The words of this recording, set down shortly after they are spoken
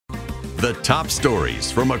The top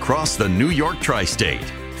stories from across the New York tri-state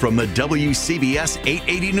from the WCBS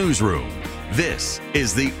 880 newsroom. This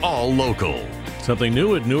is the All Local. Something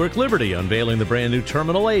new at Newark Liberty, unveiling the brand new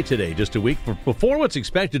Terminal A today, just a week before what's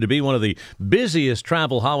expected to be one of the busiest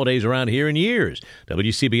travel holidays around here in years.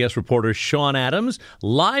 WCBS reporter Sean Adams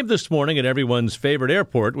live this morning at everyone's favorite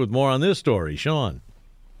airport with more on this story. Sean.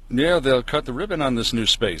 Yeah, they'll cut the ribbon on this new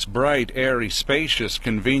space. Bright, airy, spacious,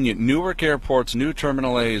 convenient. Newark Airport's new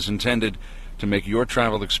Terminal A is intended to make your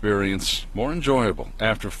travel experience more enjoyable.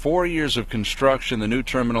 After 4 years of construction, the new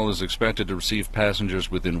terminal is expected to receive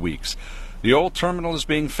passengers within weeks. The old terminal is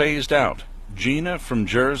being phased out. Gina from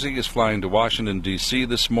Jersey is flying to Washington, D.C.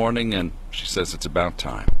 this morning, and she says it's about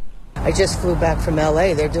time. I just flew back from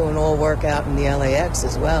L.A. They're doing all work out in the LAX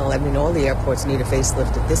as well. I mean, all the airports need a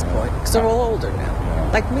facelift at this point because they're all older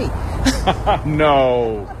now, like me.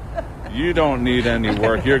 No, you don't need any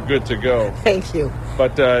work. You're good to go. Thank you.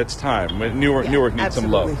 But it's time. Newark needs some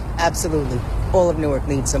love. Absolutely. All of Newark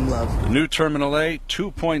needs some love. The new Terminal A,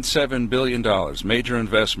 $2.7 billion. Major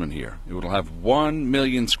investment here. It will have 1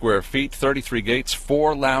 million square feet, 33 gates,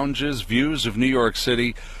 4 lounges, views of New York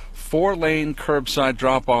City, 4-lane curbside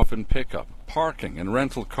drop-off and pickup, parking and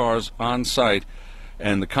rental cars on site,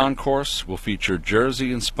 and the concourse will feature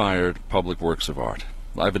Jersey-inspired public works of art.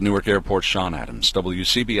 Live at Newark Airport, Sean Adams,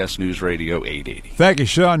 WCBS News Radio 880. Thank you,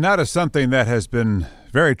 Sean. Now to something that has been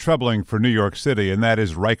very troubling for New York City, and that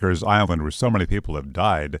is Rikers Island, where so many people have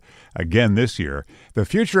died again this year. The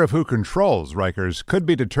future of who controls Rikers could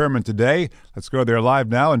be determined today. Let's go there live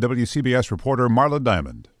now, and WCBS reporter Marla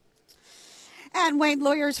Diamond. And Wayne,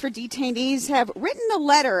 lawyers for detainees have written a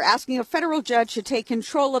letter asking a federal judge to take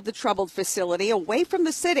control of the troubled facility away from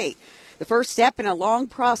the city. The first step in a long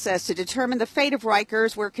process to determine the fate of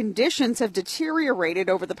Rikers, where conditions have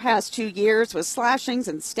deteriorated over the past 2 years, with slashings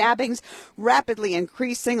and stabbings rapidly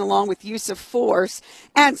increasing, along with use of force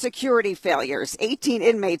and security failures. 18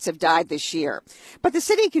 inmates have died this year. But the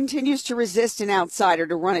city continues to resist an outsider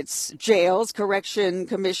to run its jails. Correction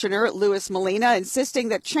Commissioner Louis Molina insisting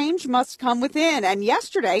that change must come within. And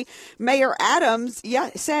yesterday, Mayor Adams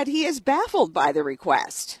said he is baffled by the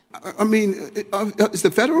request. I mean, is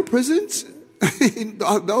the federal prisons,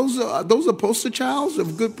 those are poster childs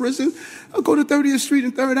of good prison. I'll go to 30th Street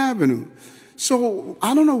and 3rd Avenue. So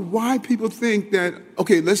I don't know why people think that,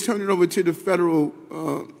 okay, let's turn it over to the federal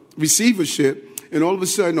receivership, and all of a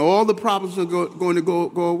sudden all the problems are going to go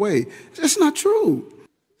away. That's not true.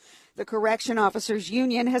 The Correction Officers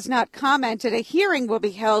Union has not commented. A hearing will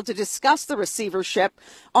be held to discuss the receivership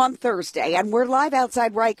on Thursday. And we're live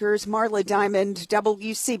outside Rikers. Marla Diamond,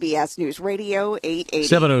 WCBS News Radio 880.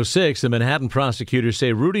 7:06, the Manhattan prosecutors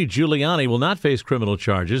say Rudy Giuliani will not face criminal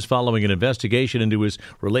charges following an investigation into his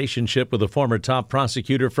relationship with a former top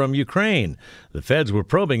prosecutor from Ukraine. The feds were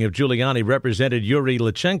probing if Giuliani represented Yuri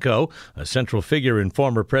Lutsenko, a central figure in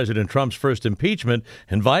former President Trump's first impeachment,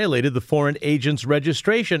 and violated the Foreign Agents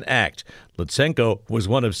Registration Act. Lutsenko was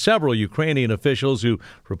one of several Ukrainian officials who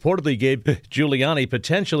reportedly gave Giuliani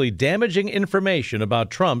potentially damaging information about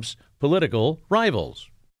Trump's political rivals.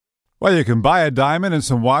 Well, you can buy a diamond and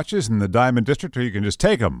some watches in the Diamond District, or you can just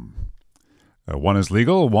take them. One is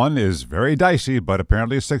legal, one is very dicey, but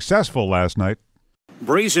apparently successful last night.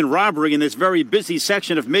 Brazen robbery in this very busy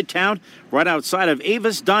section of Midtown, right outside of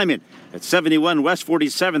Avis Diamond at 71 West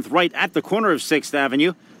 47th, right at the corner of 6th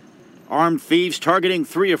Avenue. Armed thieves targeting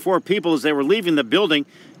 3 or 4 people as they were leaving the building,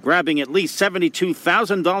 grabbing at least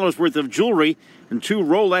 $72,000 worth of jewelry and 2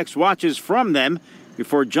 Rolex watches from them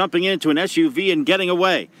before jumping into an SUV and getting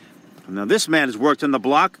away. Now, this man has worked on the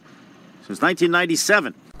block since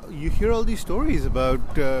 1997. You hear all these stories about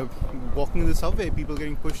walking in the subway, people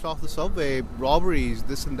getting pushed off the subway, robberies,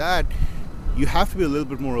 this and that. You have to be a little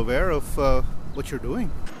bit more aware of what you're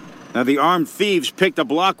doing. Now, the armed thieves picked a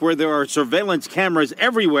block where there are surveillance cameras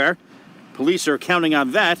everywhere. Police are counting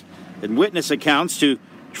on that and witness accounts to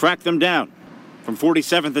track them down. From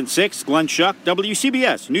 47th and 6th, Glenn Schuck,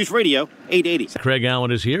 WCBS News Radio 880. Craig Allen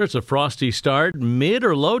is here. It's a frosty start, mid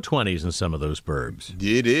or low 20s in some of those burbs.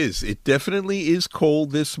 It is. It definitely is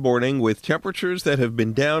cold this morning with temperatures that have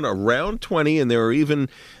been down around 20, and there are even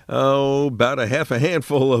about a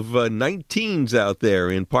handful of 19s out there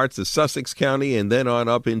in parts of Sussex County and then on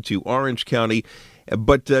up into Orange County.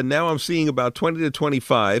 But now I'm seeing about 20 to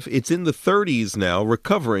 25. It's in the 30s now,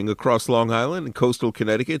 recovering across Long Island and coastal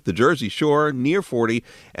Connecticut, the Jersey Shore, near 40,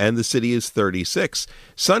 and the city is 36.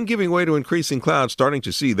 Sun giving way to increasing clouds, starting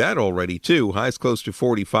to see that already, too. Highs close to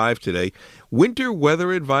 45 today. Winter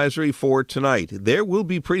weather advisory for tonight. There will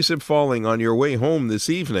be precip falling on your way home this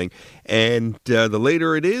evening, And the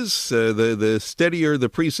later it is, the steadier the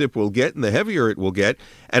precip will get and the heavier it will get.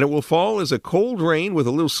 And it will fall as a cold rain with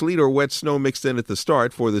a little sleet or wet snow mixed in at the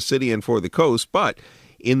start for the city and for the coast. But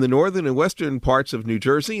in the northern and western parts of New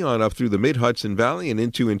Jersey, on up through the mid-Hudson Valley and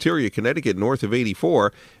into interior Connecticut north of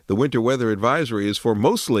 84, the winter weather advisory is for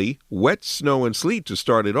mostly wet snow and sleet to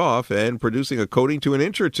start it off and producing a coating to an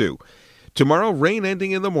inch or two. Tomorrow, rain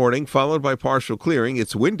ending in the morning, followed by partial clearing.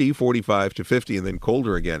 It's windy, 45 to 50, and then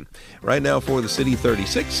colder again. Right now for the city,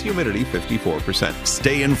 36, humidity 54%.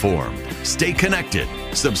 Stay informed. Stay connected.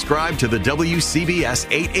 Subscribe to the WCBS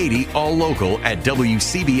 880 All Local at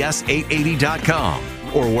WCBS880.com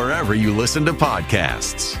or wherever you listen to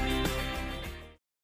podcasts.